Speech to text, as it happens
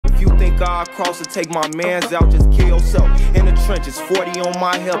star-cross to take my mans out. Just kill yourself in the trenches. 40 on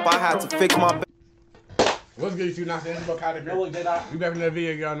my hip, I had to fix my back. What's good, you know what I'm saying? We back in the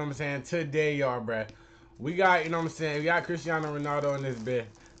video, y'all know what I'm saying? Today, y'all, bruh. We got, you know what I'm saying? We got Cristiano Ronaldo in this bit.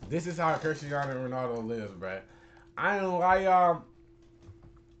 This is how Cristiano Ronaldo lives, bruh. I ain't gonna lie, y'all.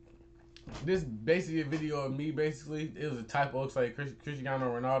 This basically a video of me, basically. It was a typo, looks like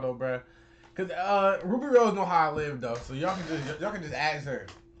Cristiano Ronaldo, bruh. Cause Ruby Rose know how I live though, so y'all can just ask her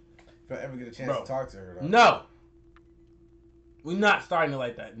if y'all ever get a chance to talk to her though. No, we're not starting it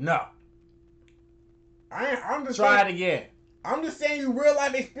like that. No, I'm just try saying, it again. I'm just saying you real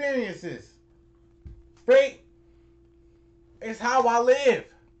life experiences. Straight, it's how I live.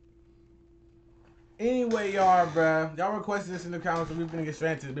 Anyway, y'all, bruh, y'all requested this in the comments, so we're gonna get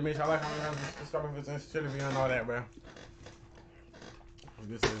straight into it. But make sure y'all like, comment, subscribe, and all that, bruh.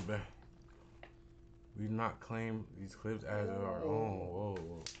 This is, bruh. We do not claim these clips as our own. Whoa.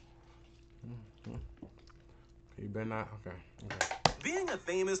 Okay, you better not. Okay. Being a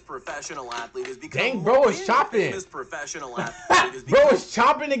famous professional athlete is becoming. Dang, bro is chopping. Famous professional athlete is bro is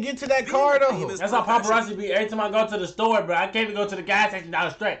chopping to get to that car though. That's how paparazzi be every time I go to the store, bro. I can't even go to the gas station down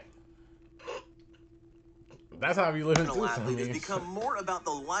the street. That's how we live in too. Athlete has become more about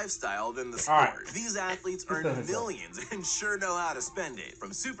the lifestyle than the sport. Right. These athletes earn millions and sure know how to spend it.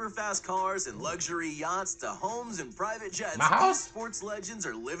 From super fast cars and luxury yachts to homes and private jets, these sports legends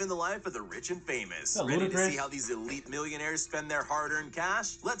are living the life of the rich and famous. Ready to see how these elite millionaires spend their hard-earned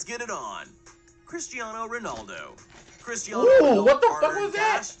cash? Let's get it on. Cristiano Ronaldo. Cristiano Ronaldo. What the fuck was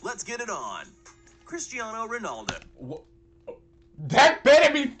that? Let's get it on. Cristiano Ronaldo. That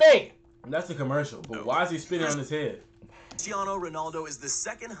better be fake. That's a commercial, but why is he spinning on his head? Cristiano Ronaldo is the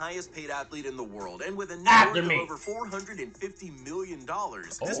second highest paid athlete in the world, and with a net worth of over $450 million,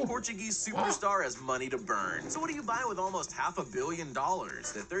 this Portuguese superstar has money to burn. So what do you buy with almost $500 million? The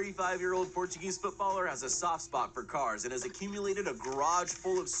 35-year-old Portuguese footballer has a soft spot for cars and has accumulated a garage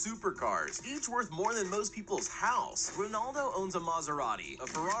full of supercars, each worth more than most people's house. Ronaldo owns a Maserati, a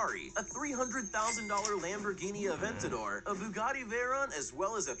Ferrari, a $300,000 Lamborghini Aventador, a Bugatti Veyron, as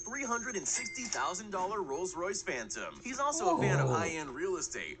well as a $360,000 Rolls-Royce Phantom. He's also a fan of high-end real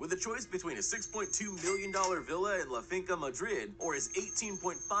estate, with a choice between a $6.2 million villa in La Finca, Madrid, or his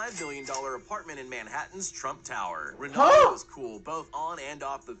 $18.5 million apartment in Manhattan's Trump Tower. Ronaldo is cool both on and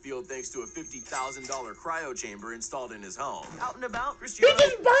off the field thanks to a $50,000 cryo chamber installed in his home. Out and about, Cristiano...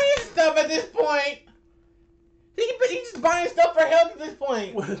 He's just buying stuff at this point. He's just buying stuff for health at this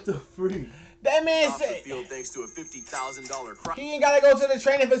point. What the freak? That man off said... the field thanks to a $50,000 cryo... He ain't gotta go to the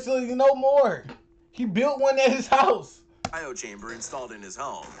training facility no more. He built one at his house. Cryo chamber installed in his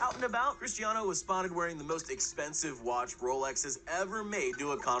home. Out and about, Cristiano was spotted wearing the most expensive watch Rolex has ever made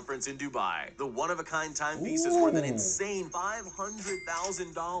to a conference in Dubai. The one-of-a-kind timepiece is worth an insane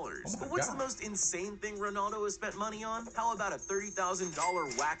 $500,000. But what's the most insane thing Ronaldo has spent money on? How about a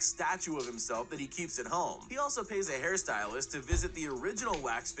 $30,000 wax statue of himself that he keeps at home? He also pays a hairstylist to visit the original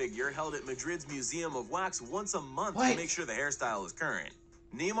wax figure held at Madrid's Museum of Wax once a month to make sure the hairstyle is current.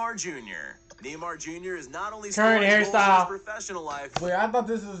 Neymar Jr. Neymar Jr. is not only current hairstyle in his professional life. Wait, I thought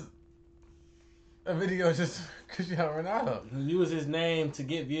this was a video just Cristiano Ronaldo. He used his name to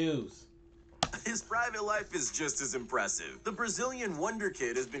get views. His private life is just as impressive. The Brazilian wonder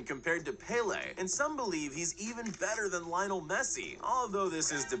kid has been compared to Pele, and some believe he's even better than Lionel Messi. Although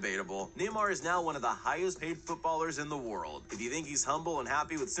this is debatable, Neymar is now one of the highest paid footballers in the world. If you think he's humble and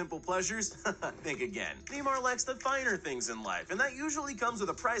happy with simple pleasures, think again. Neymar likes the finer things in life, and that usually comes with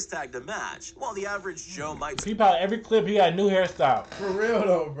a price tag to match. While the average Joe might... Peep out every clip, he got a new hairstyle. For real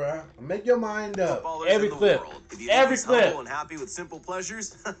though, bro. Make your mind up. Every clip. Every clip. Humble and happy with simple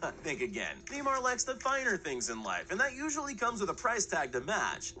pleasures, think again. Neymar likes the finer things in life, and that usually comes with a price tag to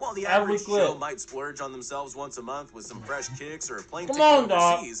match. While the average Joe might splurge on themselves once a month with some fresh kicks or a plane ticket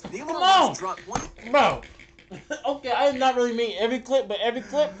overseas, Neymar dropped Bro. Okay, I did not really mean every clip, but every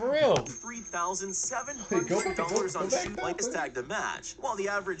clip for real. $3,700 on shoe price tag to match. While the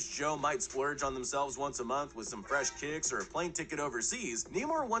average Joe might splurge on themselves once a month with some fresh kicks or a plane ticket overseas,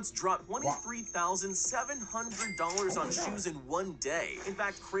 Neymar once dropped $23,700 on shoes in one day. In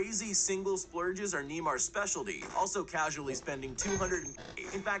fact, crazy single splurges are Neymar's specialty. Also casually spending $200.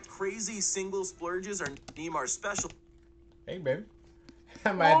 In fact, crazy single splurges are Neymar's specialty. Hey, baby.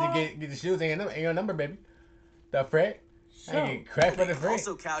 I might have to get the shoes and your number, baby. The frick? Hey, crack for the free.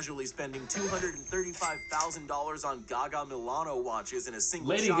 Also casually spending $235,000 on Gaga Milano watches in a single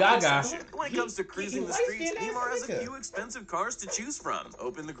Lady shopping Gaga. session. When it comes to cruising the streets, Neymar has a few expensive cars to choose from.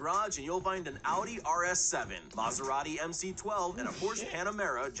 Open the garage and you'll find an Audi RS7, Maserati MC12, and a Porsche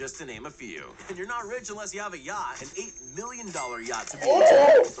Panamera, just to name a few. And you're not rich unless you have a yacht, an $8 million yacht to be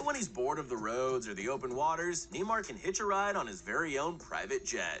exact. But when he's bored of the roads or the open waters, Neymar can hitch a ride on his very own private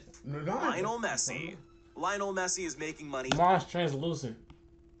jet. Lionel Messi. Lionel Messi is making money. Mine's translucent.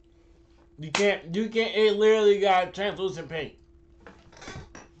 You can't, it literally got translucent paint.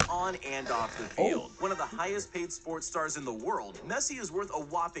 On and off the field. One of the highest paid sports stars in the world, Messi is worth a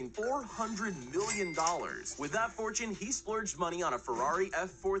whopping $400 million. With that fortune, he splurged money on a Ferrari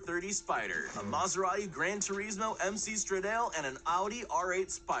F430 Spider, a Maserati Gran Turismo MC Stradale, and an Audi R8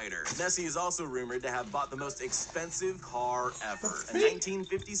 Spider. Messi is also rumored to have bought the most expensive car ever. A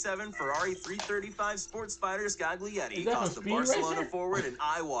 1957 Ferrari 335 Sports Spider Scaglietti cost the Barcelona forward an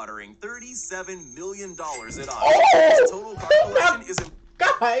eye-watering $37 million at auction. His total car collection is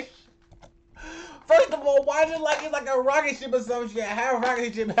Gosh. First of all, why is it like it's like a rocket ship or some shit? Half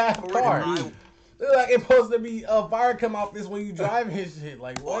rocket ship, half car. It's like it's supposed to be a fire come out this when you drive his shit.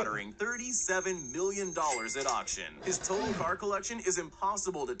 Like what? Watering $37 million at auction. His total car collection is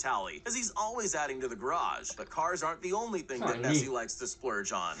impossible to tally, as he's always adding to the garage. But cars aren't the only thing that Messi likes to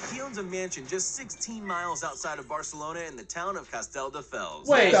splurge on. He owns a mansion just 16 miles outside of Barcelona in the town of Castelldefels.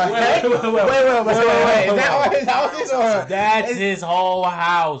 Wait. Is that all his house is, or that's his whole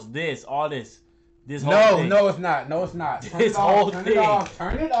house? This whole thing. No, it's not. No, it's not. This whole thing. Turn it off.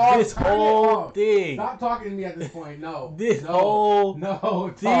 Turn it off. This whole thing. Stop talking to me at this point. No. This whole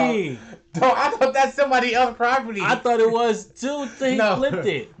thing. I thought that's somebody else's property. I thought it was too. He flipped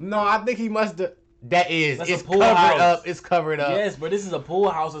it. No, I think he must have. It's a pool covered house. up. It's covered up. Yes, but this is a pool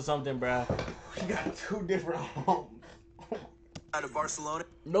house or something, bro. We got two different homes. Out of Barcelona.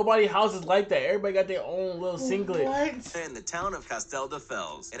 Nobody houses like that. Everybody got their own little singlet. What? In the town of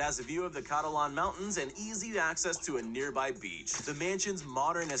Castelldefels. It has a view of the Catalan mountains and easy access to a nearby beach. The mansion's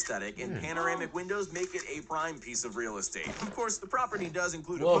modern aesthetic and panoramic windows make it a prime piece of real estate. Of course, the property does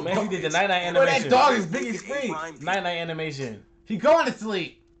include Well, a man, he did the night-night Well, animation. that dog is big as free. Night-night animation. He going to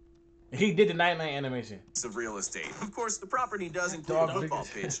sleep. He did the night-night animation. Of real estate. Of course, the property does include a football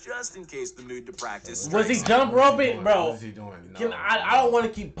pitch, just in case the mood to practice. Was he jump roping, bro? What is he doing? No. I don't want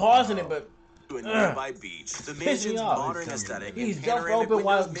to keep pausing it, but To a nearby beach. The mansion's off. modern aesthetic He's and jump panoramic roping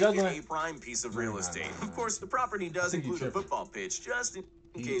while windows make juggling. it a prime piece of real estate. Of course, the property does include a football pitch, just in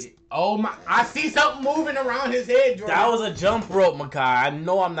case. Oh my! I see something moving around his head, Jordan. that was a jump rope, Makai. I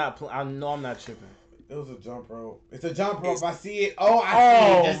know I'm not tripping. It was a jump rope. It's a jump rope. I see it. Oh, I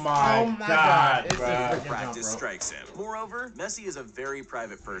see it. Oh my God, It's a bruh. freaking Practice jump rope. strikes him. Moreover, Messi is a very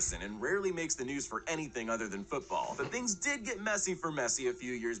private person and rarely makes the news for anything other than football. But things did get messy for Messi a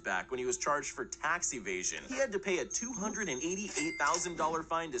few years back when he was charged for tax evasion. He had to pay a $288,000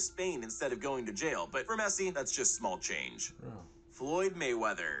 fine to Spain instead of going to jail. But for Messi, that's just small change. Floyd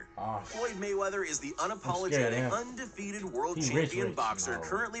Mayweather. Floyd Mayweather is the unapologetic, undefeated world champion boxer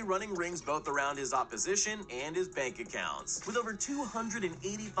currently running rings both around his opposition and his bank accounts. With over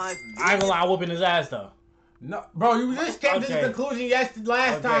 285 million... I ain't gonna lie, whooping his ass though. No, bro, you just came to the conclusion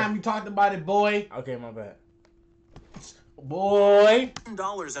last time you talked about it, boy. Okay, my bad. Boy.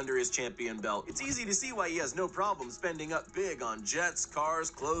 $1 under his champion belt. It's easy to see why he has no problem spending up big on jets,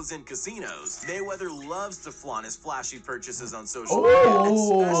 cars, clothes, and casinos. Mayweather loves to flaunt his flashy purchases on social media,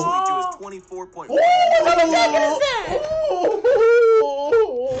 especially to his 24.1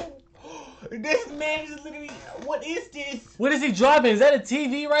 This man is literally. What is this? What is he dropping? Is that a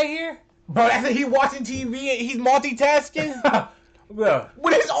TV right here? Bro, that's it. He watching TV and he's multitasking. Bro.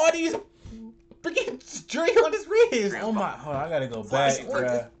 What is all these freaking string on his wrist? Oh my, hold on, I gotta go back, Flashy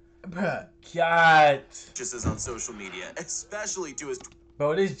bruh. Bruh. God. purchases on social media, especially to his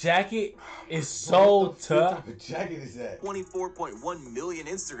Bro, this jacket is so tough. What type of jacket is that? 24.1 million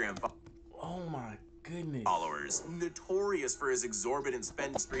Instagram Oh my goodness. followers. Notorious for his exorbitant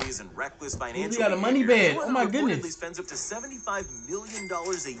spending sprees and reckless financial He got a money behavior. bed. Oh my Mayweather goodness. reportedly spends up to $75 million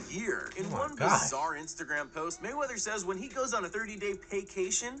a year. In one gosh. bizarre Instagram post, Mayweather says when he goes on a 30-day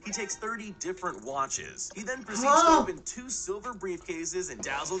vacation, he takes 30 different watches. He then proceeds to open 2 silver briefcases and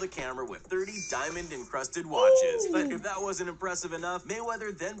dazzle the camera with 30 diamond-encrusted watches. But if that wasn't impressive enough,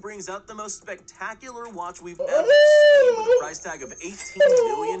 Mayweather then brings out the most spectacular watch we've ever seen with a price tag of $18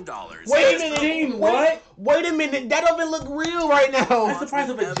 million. Wait a minute. Wait a minute. That don't even look real right now. That's the price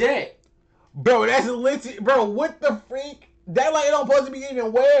of a jet. Bro, that's legit. Bro, what the freak? That like it don't supposed to be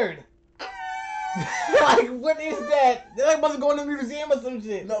even weird. Like, what is that? That like supposed to go in the museum or some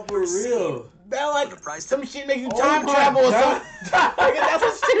shit. No, for real. That like For the price some shit make you time travel or something. Like,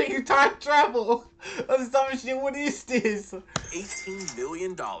 that's some shit make you time travel. Or some shit. What is this? $18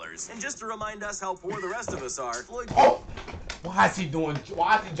 million. And just to remind us how poor the rest of us are, Floyd. Oh! Why is he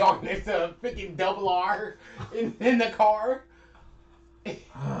jogging next to a freaking double R in the car?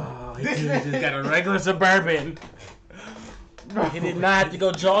 Oh, he just got a regular Suburban. He did not have to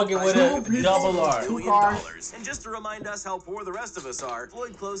go jogging with a double R. $2 million. And just to remind us how poor the rest of us are,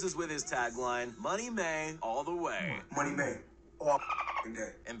 Floyd closes with his tagline, Money May all the way. Money May all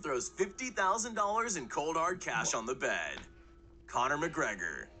day. And throws $50,000 in cold hard cash on the bed. Conor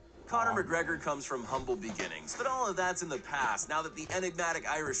McGregor. Conor McGregor comes from humble beginnings, but all of that's in the past now that the enigmatic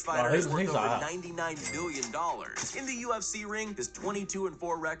Irish fighter is worth over $99 million. In the UFC ring, his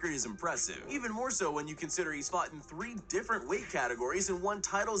 22-4 record is impressive, even more so when you consider he's fought in 3 different weight categories and won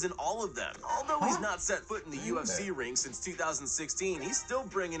titles in all of them. Although he's not set foot in the UFC ring since 2016, he's still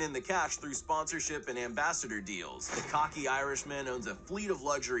bringing in the cash through sponsorship and ambassador deals. The cocky Irishman owns a fleet of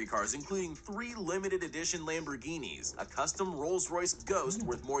luxury cars, including 3 limited edition Lamborghinis, a custom Rolls-Royce Ghost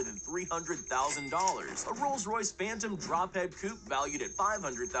worth more than $300,000, a Rolls-Royce Phantom drophead coupe valued at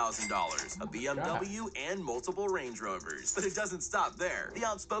 $500,000, a BMW, and multiple Range Rovers. But it doesn't stop there. The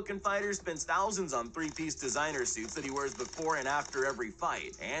outspoken fighter spends thousands on 3-piece designer suits that he wears before and after every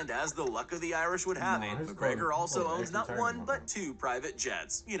fight. And as the luck of the Irish would have it, McGregor also owns not 1 but 2 private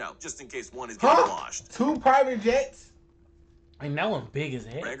jets. You know, just in case one is getting washed. 2 private jets? And that one big as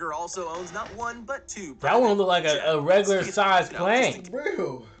hell. McGregor also owns not 1 but 2 private That one look like a regular size plane.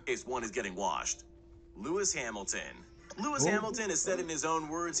 Real. In case one is getting washed. Lewis Hamilton. Lewis Hamilton has said in his own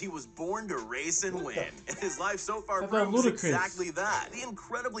words he was born to race and win. And his life so far proves exactly that. The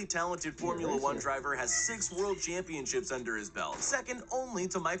incredibly talented Formula One driver has 6 world championships under his belt, second only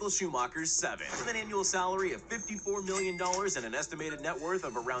to Michael Schumacher's 7. With an annual salary of $54 million and an estimated net worth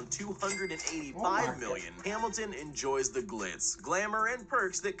of around $285 million, Hamilton enjoys the glitz, glamour, and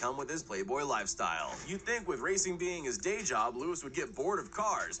perks that come with his playboy lifestyle. You'd think with racing being his day job, Lewis would get bored of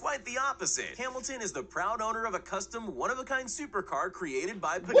cars. Quite the opposite. Hamilton is the proud owner of a custom one-of-a-kind supercar created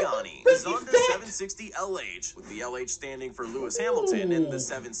by Pagani, the Zonda 760 LH, with the LH standing for Lewis Hamilton and the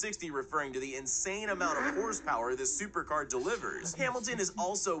 760 referring to the insane amount of horsepower this supercar delivers. Hamilton is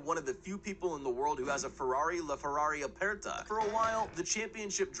also one of the few people in the world who has a Ferrari LaFerrari Aperta. For a while, the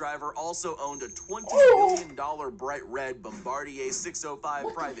championship driver also owned a $20 million bright red Bombardier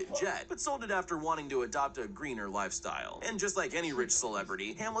 605 private jet, but sold it after wanting to adopt a greener lifestyle. And just like any rich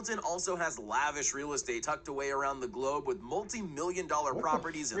celebrity, Hamilton also has lavish real estate tucked away around the globe with multi-million-dollar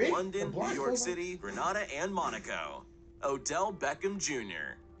properties in London, New York City, Grenada, and Monaco. Odell Beckham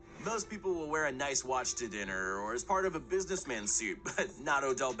Jr. Most people will wear a nice watch to dinner or as part of a businessman suit, but not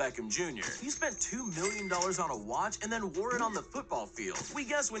Odell Beckham Jr. He spent $2 million on a watch and then wore it on the football field. We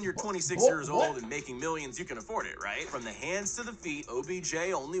guess when you're 26 years old and making millions, you can afford it, right? From the hands to the feet, OBJ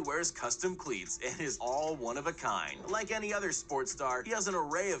only wears custom cleats and is all one of a kind. Like any other sports star, he has an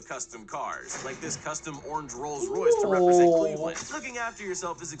array of custom cars, like this custom orange Rolls Royce to represent Cleveland. Looking after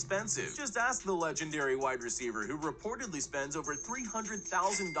yourself is expensive. Just ask the legendary wide receiver who reportedly spends over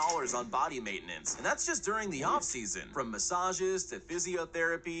 $300,000 on body maintenance, and that's just during the off-season. From massages to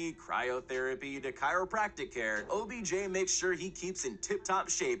physiotherapy, cryotherapy to chiropractic care, OBJ makes sure he keeps in tip-top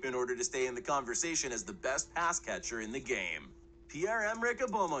shape in order to stay in the conversation as the best pass catcher in the game. Pierre-Emerick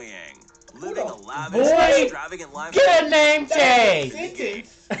Aubameyang, living a lavish, extravagant lifestyle. Get a name change!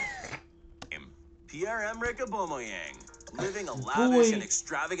 Pierre-Emerick Aubameyang, living a lavish and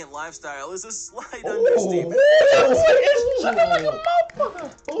extravagant lifestyle is a slight understatement.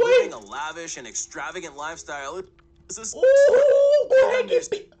 Living a lavish and extravagant lifestyle is a slight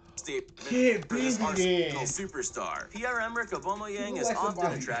understatement. For this Arsenal superstar. Pierre-Emerick Aubameyang is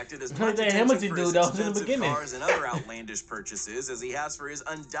often attracted as much attention for his expensive cars and other outlandish purchases as he has for his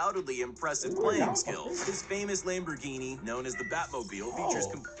undoubtedly impressive playing skills. His famous Lamborghini, known as the Batmobile, features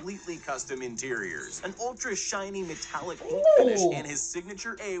completely custom interiors, an ultra-shiny metallic paint finish, and his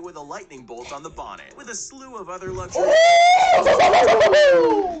signature A with a lightning bolt on the bonnet, with a slew of other luxury.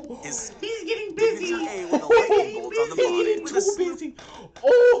 He's getting busy. A with a lightning bolt on the bonnet, with a slew.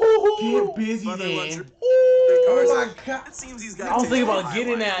 Get busy then. Oh my God. It seems he's got I was thinking about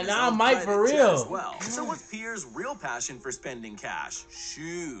getting that. Now I might for real. Well. So what's Pierre's real passion for spending cash?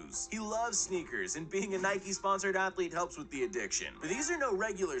 Shoes. He loves sneakers, and being a Nike-sponsored athlete helps with the addiction. But these are no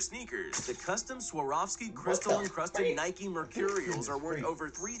regular sneakers. The custom Swarovski crystal-encrusted Nike Mercurials are worth over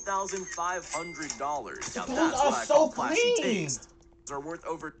 $3,500. Now that's what I call flashy taste. Are worth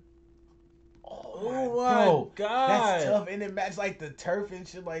over. Oh my God. That's tough, and it match like the turf and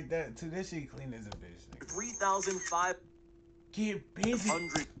shit like that too. This shit clean as a bitch. 3,500. Get busy.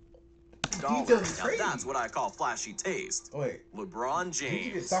 Now that's what I call flashy taste. Wait. LeBron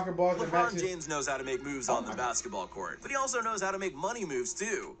James. Soccer balls LeBron James knows how to make moves on the basketball court, but he also knows how to make money moves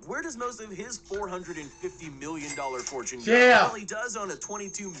too. Where does most of his $450 million fortune go? Well, he does own a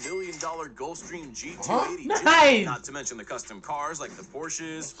 $22 million Gulfstream G280 jet, not to mention the custom cars like the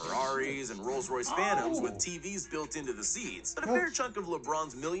Porsches, Ferraris, and Rolls-Royce Phantoms with TVs built into the seats. But a fair chunk of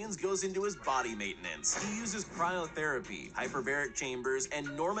LeBron's millions goes into his body maintenance. He uses cryotherapy, hyperbaric chambers, and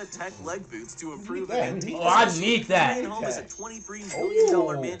Normatec leg boots to improve maintain. Oh, I need that. His home is a $23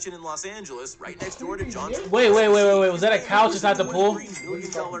 million mansion in Los Angeles, right next door to John. Wait. Was that a couch inside the pool? $23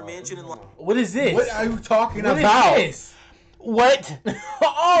 million mansion in What is this? What are you talking What about? is this? What?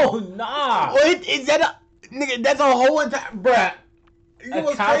 Oh, nah. What is that? Nigga, that's a whole entire... Bruh.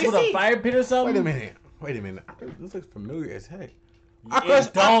 A couch with a fire pit or something? Wait a minute. This looks familiar as heck. I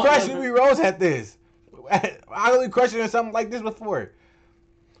crushed Ruby Rose at this. I only questioned something like this before.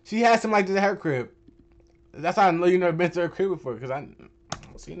 She had something like this at her crib. That's how I know you never been to her crib before, because I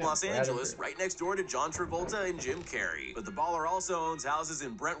seen that. Los Angeles, right next door to John Travolta and Jim Carrey. But the baller also owns houses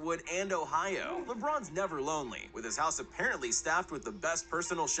in Brentwood and Ohio. LeBron's never lonely, with his house apparently staffed with the best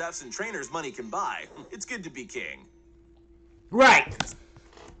personal chefs and trainers money can buy. It's good to be king. Right.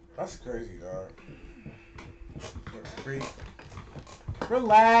 That's crazy, dog.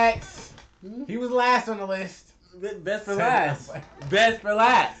 Relax. He was last on the list. Best for last. Best for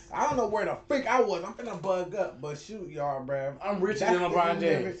last. I don't know where the freak I was. I'm finna bug up, but shoot, y'all, bruh. I'm richer than LeBron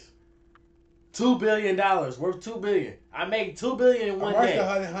James. $2 billion, worth $2 billion. I made $2 billion in one day.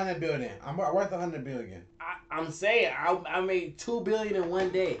 I'm worth $100 billion. I'm worth $100 billion. I'm saying I made $2 billion in one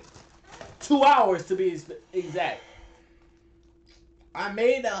day. 2 hours to be exact. I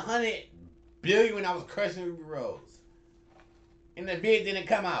made $100 billion when I was crushing Ruby Rose, and the vid didn't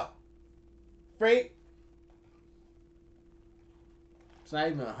come out. Freak. It's not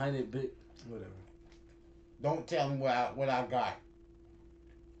even 100 billion. Whatever. Don't tell me what I got.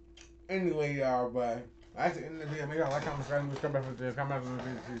 Anyway, y'all, but that's the end of the video. Make sure y'all like, comment, subscribe, come back for this. Comment on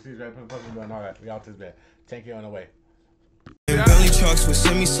the video, put the post, and all that. We out this bed. Take care on the way. Belly trucks with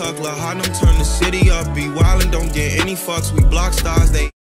semi-suck, let Harlem turn the city up. Be wild and don't get any fucks. We block stars, they